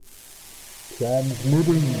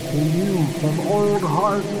Transmitting to you from Old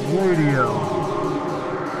Heart Radio.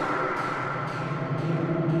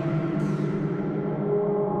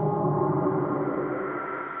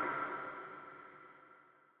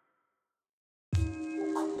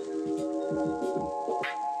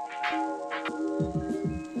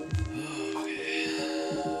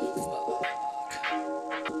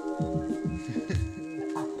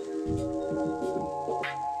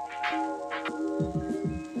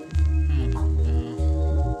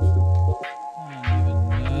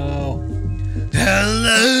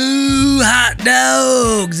 Hello, hot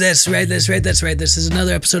dogs! That's right. This is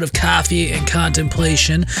another episode of Coffee and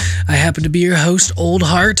Contemplation. I happen to be your host, Old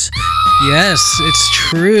Heart. Yes, it's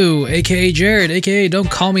true. AKA Jared, AKA don't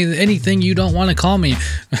call me anything you don't want to call me.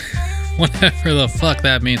 Whatever the fuck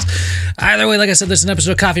that means. Either way, like I said, this is an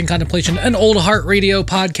episode of Coffee and Contemplation, an Old Heart Radio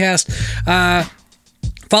podcast.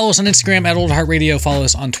 Follow us on Instagram at Old Heart Radio. Follow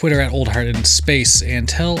us on Twitter at Old Heart in Space, and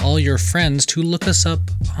tell all your friends to look us up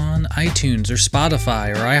on iTunes or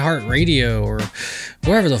Spotify or iHeartRadio or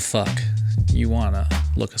wherever the fuck you wanna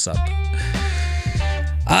look us up.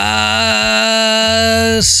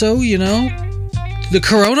 So you know, the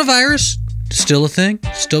coronavirus still a thing,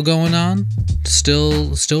 still going on,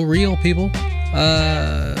 still real, people.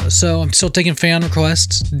 So I'm still taking fan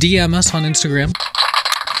requests. DM us on Instagram.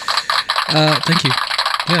 Thank you.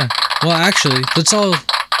 Yeah. Well, actually,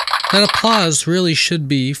 that applause really should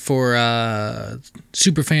be for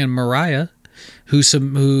superfan Mariah,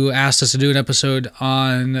 who asked us to do an episode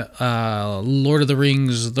on Lord of the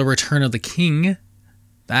Rings: The Return of the King,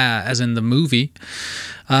 as in the movie.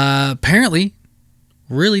 Apparently,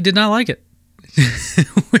 really did not like it,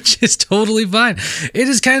 which is totally fine. It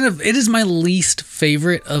is my least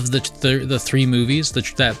favorite of the three movies,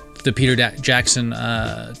 the Peter Jackson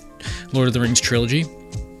Lord of the Rings trilogy.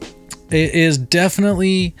 It is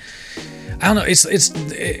definitely, I don't know,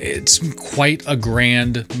 it's quite a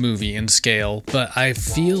grand movie in scale, but I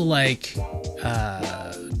feel like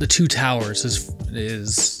The Two Towers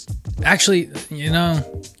is actually, you know,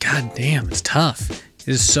 god damn, it's tough. It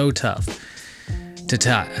is so tough to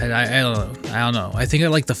tie. I don't know. I think I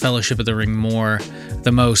like The Fellowship of the Ring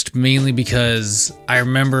the most, mainly because I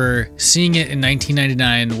remember seeing it in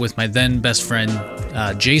 1999 with my then best friend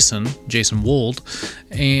Jason Wold,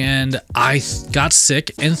 and I got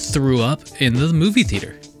sick and threw up in the movie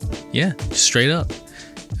theater. Yeah, straight up.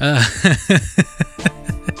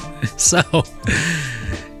 So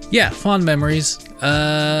yeah, fond memories.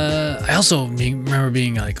 I also remember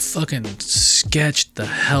being like fucking sketched the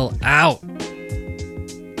hell out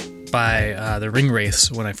by the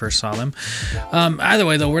Ringwraiths when I first saw them. Either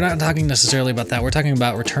way, though, we're not talking necessarily about that. We're talking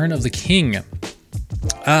about Return of the King.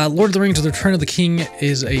 Lord of the Rings: The Return of the King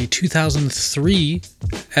is a 2003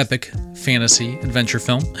 epic fantasy adventure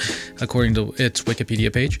film, according to its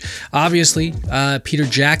Wikipedia page. Obviously, Peter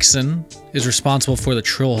Jackson is responsible for the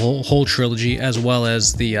whole trilogy, as well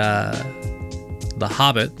as the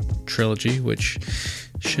Hobbit trilogy, which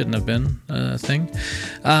shouldn't have been a thing.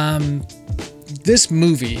 This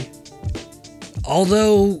movie,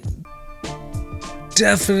 although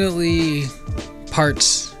definitely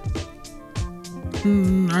parts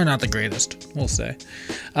are not the greatest, we'll say.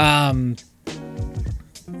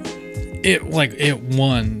 It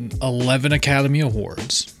won 11 Academy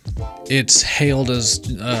Awards. It's hailed as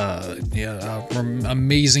an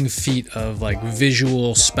amazing feat of like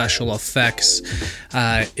visual special effects.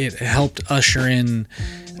 It helped usher in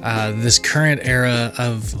this current era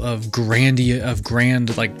of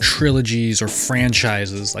grand like trilogies or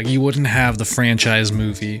franchises. Like, you wouldn't have the franchise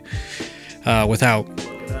movie without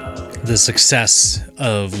the success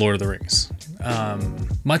of Lord of the Rings.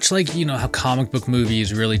 Much like, you know, how comic book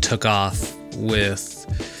movies really took off with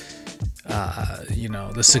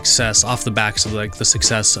the success off the backs of like the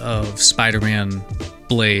success of Spider-Man,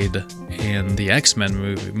 Blade, and the X-Men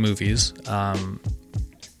movies.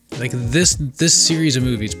 Like this series of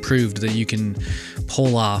movies proved that you can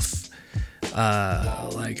pull off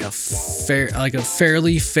like a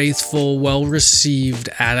fairly faithful, well-received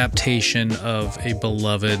adaptation of a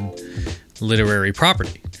beloved literary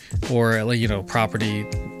property, or like, you know, property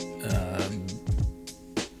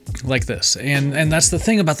like this. And that's the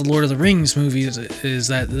thing about the Lord of the Rings movies is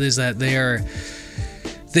that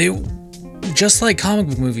they just like comic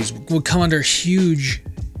book movies would come under huge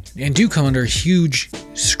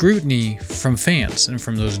scrutiny from fans, and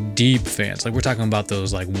from those deep fans. Like, we're talking about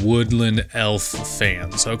those like woodland elf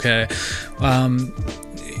fans, okay? And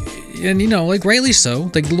you know, like, rightly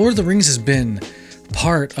so. Like, Lord of the Rings has been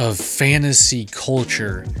part of fantasy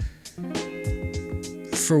culture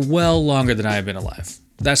for well longer than I have been alive.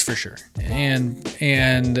 That's for sure. And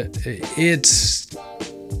it's,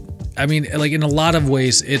 I mean, like in a lot of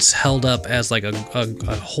ways, it's held up as like a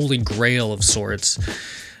holy grail of sorts.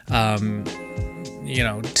 You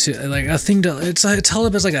know, to like a thing to, it's held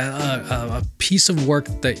up as like a piece of work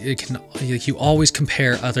that it can, like, you always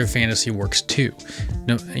compare other fantasy works to.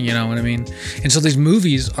 No, you know what I mean? And so these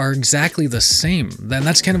movies are exactly the same. And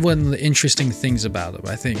that's kind of one of the interesting things about them,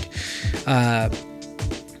 I think.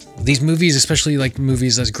 These movies, especially like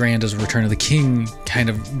movies as grand as Return of the King, kind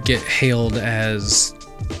of get hailed as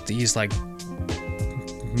these like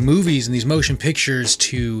movies and these motion pictures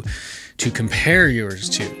to compare yours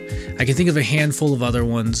to. I can think of a handful of other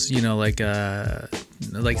ones, you know, like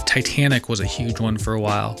Titanic was a huge one for a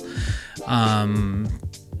while, and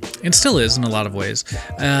still is in a lot of ways.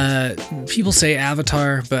 People say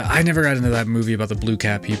Avatar, but I never got into that movie about the blue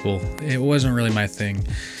cat people. It wasn't really my thing.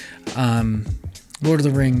 Lord of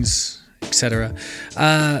the Rings, etc.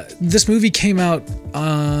 This movie came out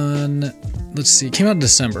on, came out in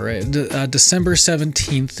December, right? December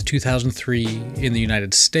 17th, 2003 in the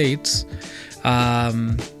United States.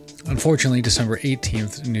 Unfortunately, December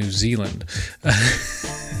 18th, New Zealand.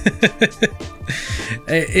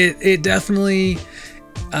 It definitely...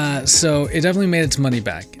 so it definitely made its money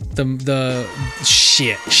back. The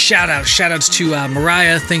shit. Shoutouts to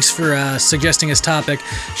Mariah. Thanks for suggesting this topic.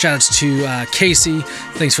 Shoutouts to Casey.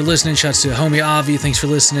 Thanks for listening. Shoutouts to homie Avi. Thanks for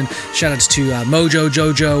listening. Shoutouts to Mojo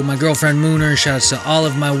Jojo, my girlfriend Mooner. Shoutouts to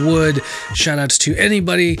Olive My Wood. Shoutouts to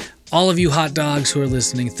anybody, all of you hot dogs who are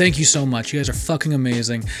listening. Thank you so much. You guys are fucking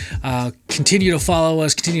amazing. Continue to follow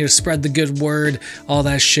us. Continue to spread the good word. All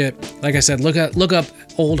that shit. Like I said, look up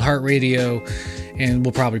Old Heart Radio, and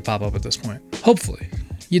we'll probably pop up at this point. Hopefully.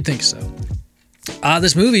 You'd think so.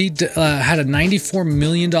 This movie had a $94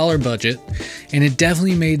 million budget, and it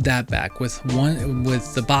definitely made that back with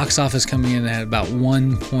the box office coming in at about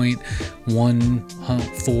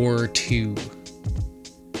 1.142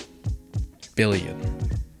 billion.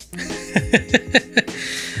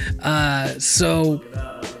 So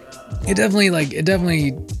it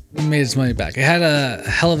definitely made its money back. It had a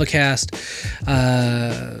hell of a cast.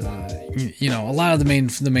 You know, a lot of the main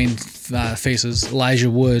faces: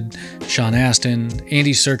 Elijah Wood, Sean Astin,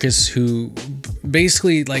 Andy Serkis, who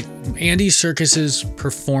basically, like, Andy Serkis's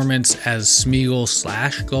performance as Smeagol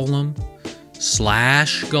slash Golem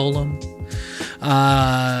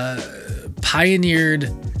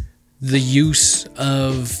pioneered the use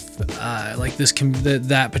of like this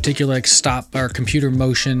that particular like stop or computer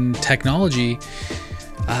motion technology.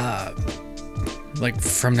 Like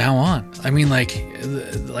from now on, I mean,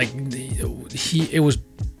 it was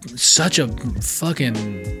such a fucking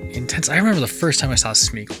intense. I remember the first time I saw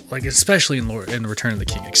Smeagol, like especially in Return of the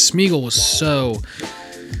King. Like Smeagol was so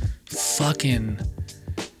fucking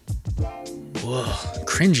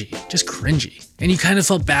cringy, just cringy, and you kind of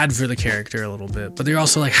felt bad for the character a little bit. But they're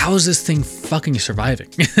also like, how is this thing fucking surviving?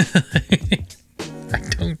 I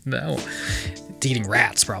don't know. Eating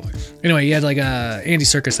rats, probably. Anyway, you had like Andy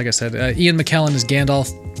Serkis, like I said. Ian McKellen is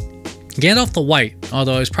Gandalf the White,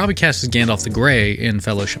 although he's probably cast as Gandalf the Grey in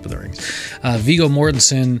Fellowship of the Rings. Viggo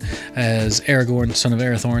Mortensen as Aragorn, son of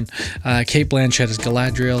Arathorn. Cate Blanchett as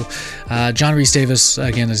Galadriel. John Rhys Davis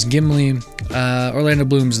again as Gimli. Orlando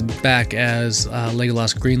Bloom's back as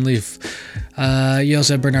Legolas Greenleaf. You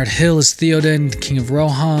also have Bernard Hill as Theoden, King of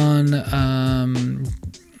Rohan.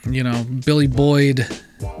 You know, Billy Boyd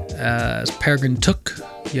as Peregrine Took.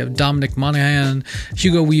 You have Dominic Monaghan,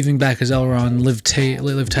 Hugo Weaving back as Elrond, Liv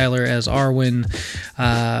Tyler as Arwen,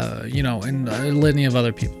 you know, and a litany of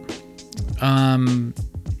other people. The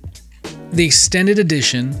extended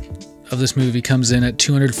edition of this movie comes in at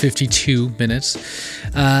 252 minutes.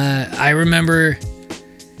 I remember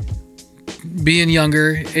being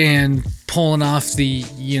younger and pulling off the,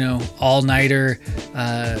 you know, all-nighter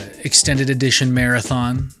extended edition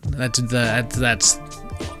marathon. That's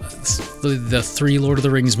the three Lord of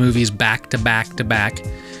the Rings movies back to back to back,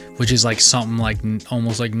 which is like something like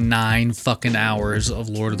almost like 9 fucking hours of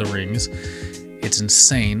Lord of the Rings. It's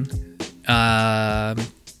insane. Shout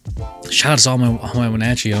out to all my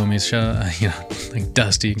Wenatchee homies. You know, like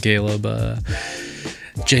Dusty, Caleb,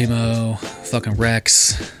 J-Mo, fucking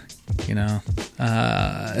Rex, you know,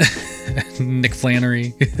 Nick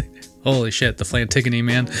Flannery. Holy shit, the Flantigony,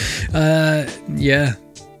 man. Yeah,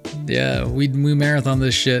 we marathon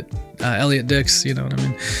this shit. Elliot Dix, you know what I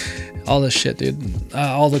mean? All this shit, dude.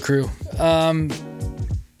 All the crew. God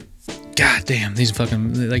damn, these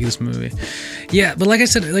fucking, like, this movie. Yeah, but like I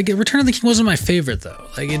said, like, Return of the King wasn't my favorite, though.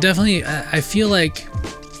 Like, it definitely, I feel like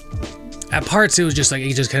at parts it was just like,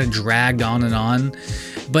 it just kind of dragged on and on.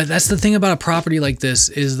 But that's the thing about a property like this,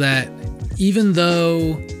 is that even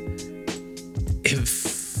though it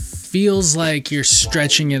feels like you're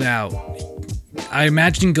stretching it out, I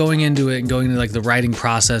imagine going into it and going into like the writing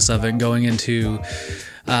process of it and going into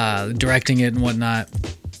directing it and whatnot,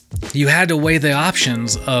 you had to weigh the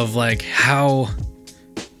options of like how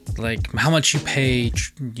much you pay,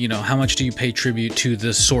 how much do you pay tribute to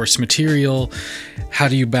the source material? How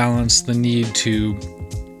do you balance the need to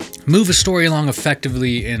move a story along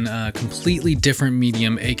effectively in a completely different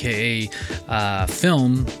medium, aka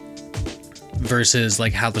film, versus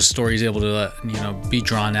like how the story is able to be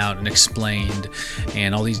drawn out and explained,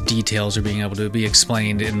 and all these details are being able to be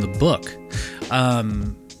explained in the book.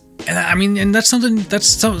 And that's something that's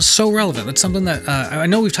so relevant. That's something that I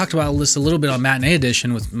know we've talked about this a little bit on Matinee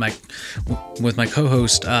Edition with my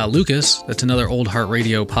co-host Lucas. That's another Old Heart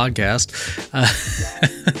Radio podcast.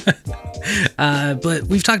 But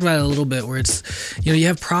we've talked about it a little bit, where it's you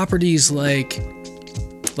have properties like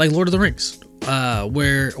Lord of the Rings,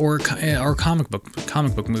 or comic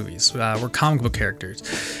book movies, or comic book characters,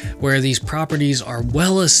 where these properties are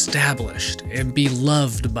well established and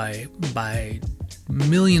beloved by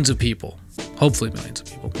millions of people, hopefully millions of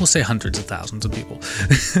people. We'll say hundreds of thousands of people,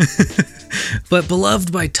 but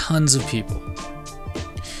beloved by tons of people,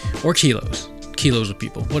 or kilos of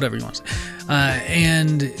people, whatever you want to say.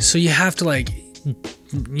 And so you have to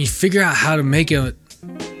you figure out how to make it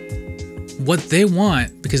what they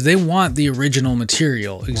want, because they want the original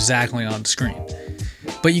material exactly on screen.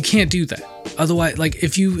 But you can't do that. Otherwise,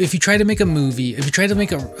 if you try to make a movie, if you try to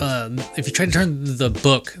turn the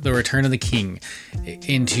book, The Return of the King,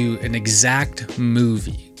 into an exact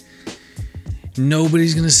movie,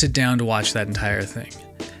 nobody's gonna sit down to watch that entire thing.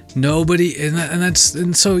 Nobody,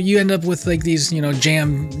 and so you end up with these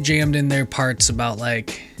jammed in there parts about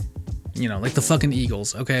like the fucking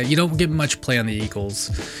Eagles. Okay, you don't get much play on the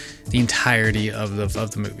Eagles the entirety of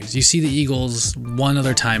the movies. You see the Eagles one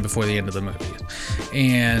other time before the end of the movies,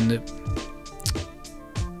 and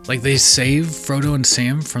they save Frodo and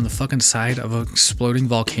Sam from the fucking side of an exploding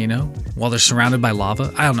volcano while they're surrounded by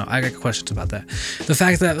lava. I don't know. I got questions about that. The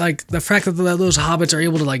fact that those hobbits are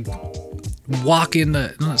able to walk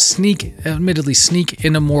into, sneak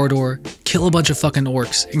into Mordor, kill a bunch of fucking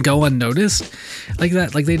orcs, and go unnoticed like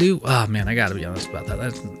that, like they do. Oh man, I gotta be honest about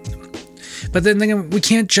that. But then again, we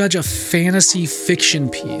can't judge a fantasy fiction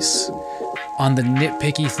piece on the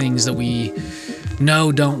nitpicky things that we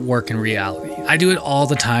know don't work in reality. I do it all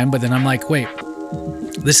the time, but then I'm like, wait,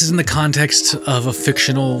 this is in the context of a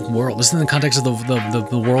fictional world. This is in the context of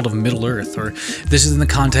the world of Middle Earth, or this is in the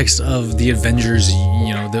context of the Avengers,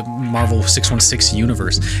 the Marvel 616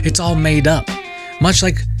 universe. It's all made up, much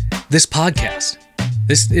like this podcast.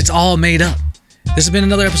 It's all made up. This has been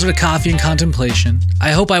another episode of Coffee and Contemplation.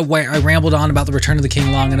 I hope I rambled on about The Return of the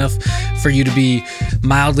King long enough for you to be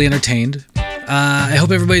mildly entertained. I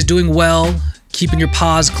hope everybody's doing well, keeping your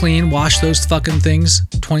paws clean. Wash those fucking things.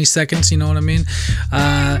 20 seconds, you know what I mean?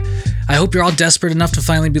 I hope you're all desperate enough to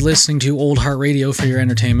finally be listening to Old Heart Radio for your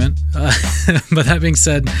entertainment. But that being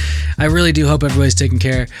said, I really do hope everybody's taking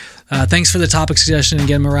care. Thanks for the topic suggestion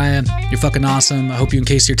again, Mariah. You're fucking awesome. I hope you, in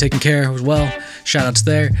case you're taking care as well. Shout outs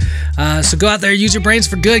there. So go out there, use your brains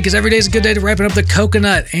for good, because every day is a good day to ripen up the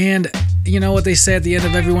coconut. And you know what they say at the end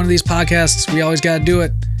of every one of these podcasts? We always got to do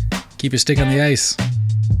it. Keep your stick on the ice.